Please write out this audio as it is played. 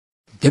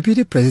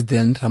Deputy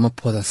President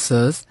Ramaphosa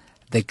says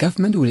the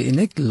government will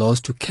enact laws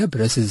to curb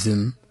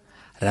racism.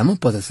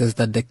 Ramaphosa says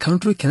that the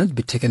country cannot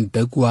be taken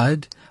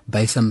backward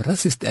by some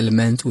racist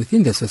elements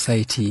within the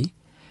society.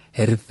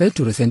 He referred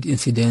to recent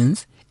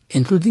incidents,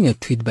 including a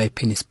tweet by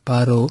Penny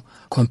Sparrow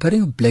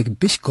comparing black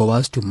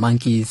beachgoers to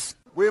monkeys.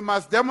 We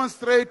must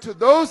demonstrate to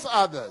those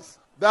others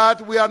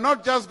that we are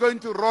not just going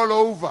to roll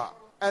over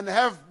and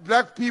have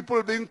black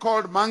people being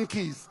called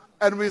monkeys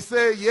and we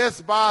say yes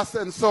boss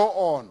and so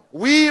on.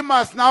 We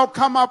must now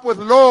come up with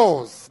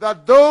laws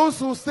that those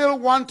who still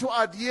want to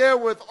adhere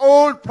with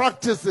old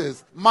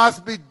practices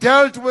must be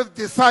dealt with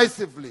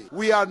decisively.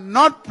 We are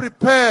not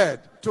prepared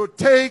to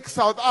take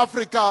South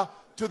Africa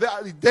to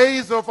the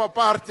days of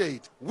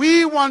apartheid.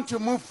 We want to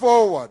move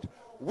forward.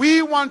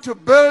 We want to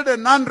build a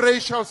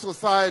non-racial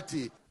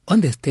society.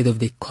 On the state of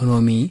the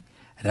economy,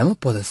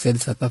 Ramaphosa said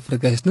South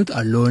Africa is not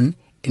alone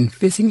in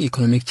facing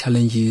economic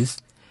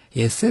challenges.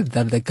 He has said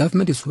that the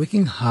government is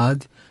working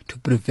hard to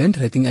prevent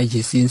rating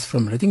agencies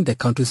from rating the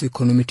country's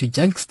economy to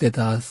junk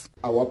status.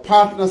 Our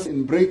partners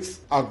in BRICS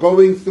are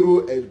going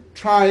through a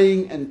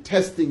trying and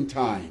testing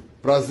time.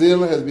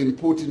 Brazil has been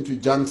put into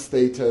junk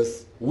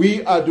status.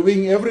 We are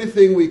doing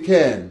everything we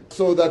can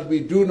so that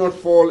we do not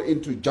fall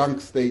into junk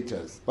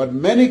status. But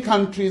many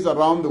countries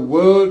around the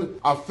world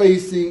are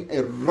facing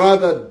a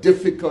rather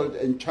difficult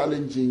and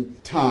challenging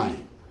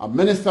time. Our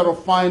Minister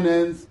of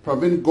Finance,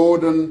 Pravin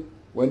Gordhan,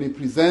 when he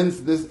presents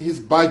his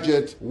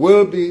budget,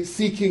 will be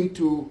seeking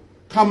to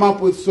come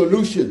up with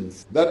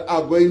solutions that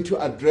are going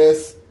to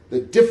address the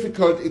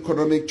difficult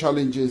economic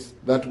challenges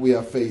that we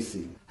are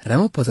facing.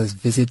 Ramaphosa's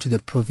visit to the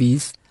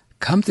province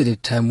comes at a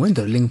time when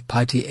the ruling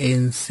party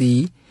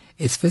ANC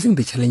is facing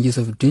the challenges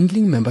of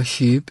dwindling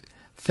membership,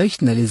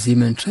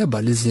 factionalism and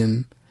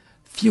tribalism.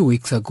 Few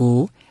weeks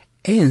ago,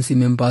 ANC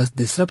members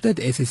disrupted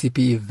the SACP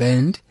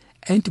event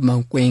and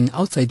Mankweng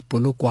outside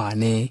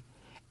Polokwane.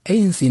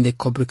 ANC in the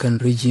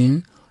Cobrecan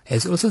region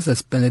has also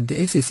suspended the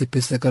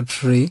SACP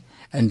secretary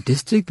and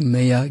district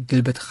mayor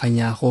Gilbert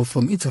Kganyago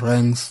from its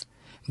ranks.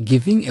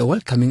 Giving a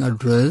welcoming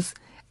address,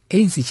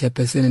 ANC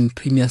chairperson and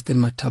Premier Stan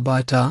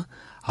Mathabata,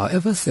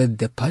 however, said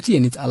the party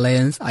and its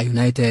alliance are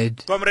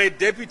united. Comrade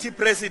Deputy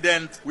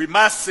President, we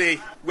must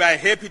say we are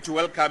happy to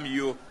welcome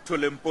you to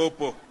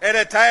Limpopo at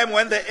a time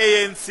when the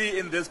ANC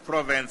in this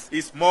province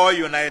is more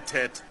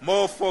united,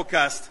 more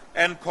focused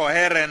and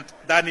coherent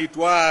than it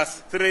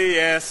was 3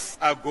 years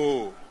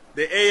ago.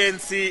 The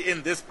ANC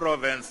in this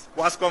province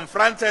was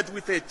confronted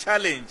with a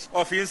challenge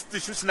of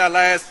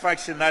institutionalized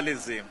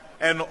factionalism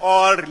and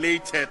all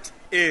related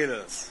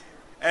ills.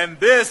 And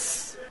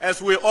this, as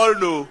we all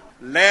know,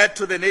 led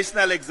to the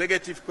National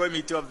Executive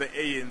Committee of the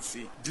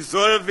ANC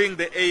dissolving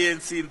the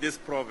ANC in this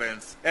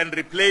province and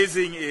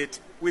replacing it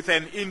with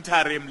an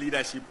interim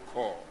leadership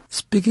corps.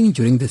 Speaking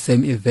during the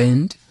same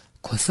event,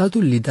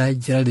 COSATU leader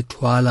Gerald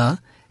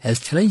Twala has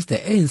challenged the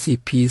ANC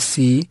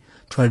PC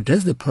to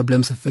address the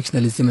problems of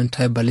factionalism and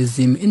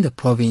tribalism in the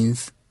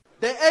province.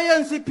 The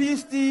ANC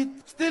PC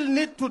still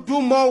need to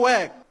do more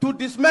work to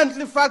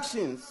dismantle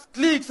factions,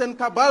 cliques and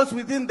cabals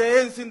within the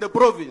ANC in the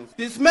province,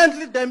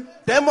 dismantle the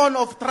demon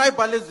of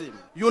tribalism,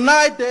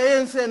 unite the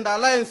ANC and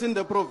alliance in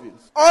the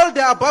province. All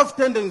the above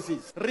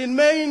tendencies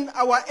remain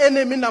our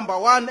enemy number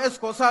one as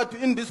COSATU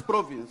in this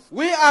province.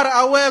 We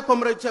are aware,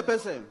 Comrade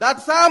Chairperson,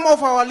 that some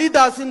of our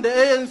leaders in the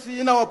ANC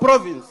in our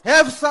province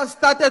have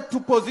started to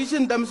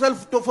position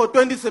themselves for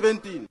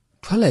 2017.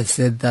 Twala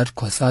said that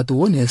COSATU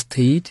won't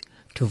hesitate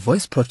to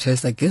voice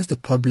protests against the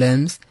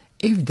problems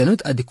if they're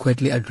not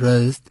adequately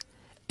addressed.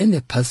 In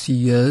the past few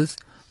years,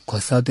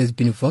 COSATU has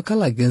been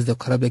vocal against the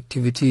corrupt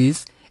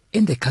activities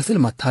in the Castle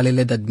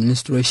Matale-led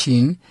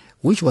administration,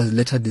 which was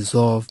later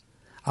dissolved.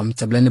 I'm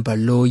Jabulani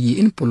Baloi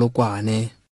in Polokwane.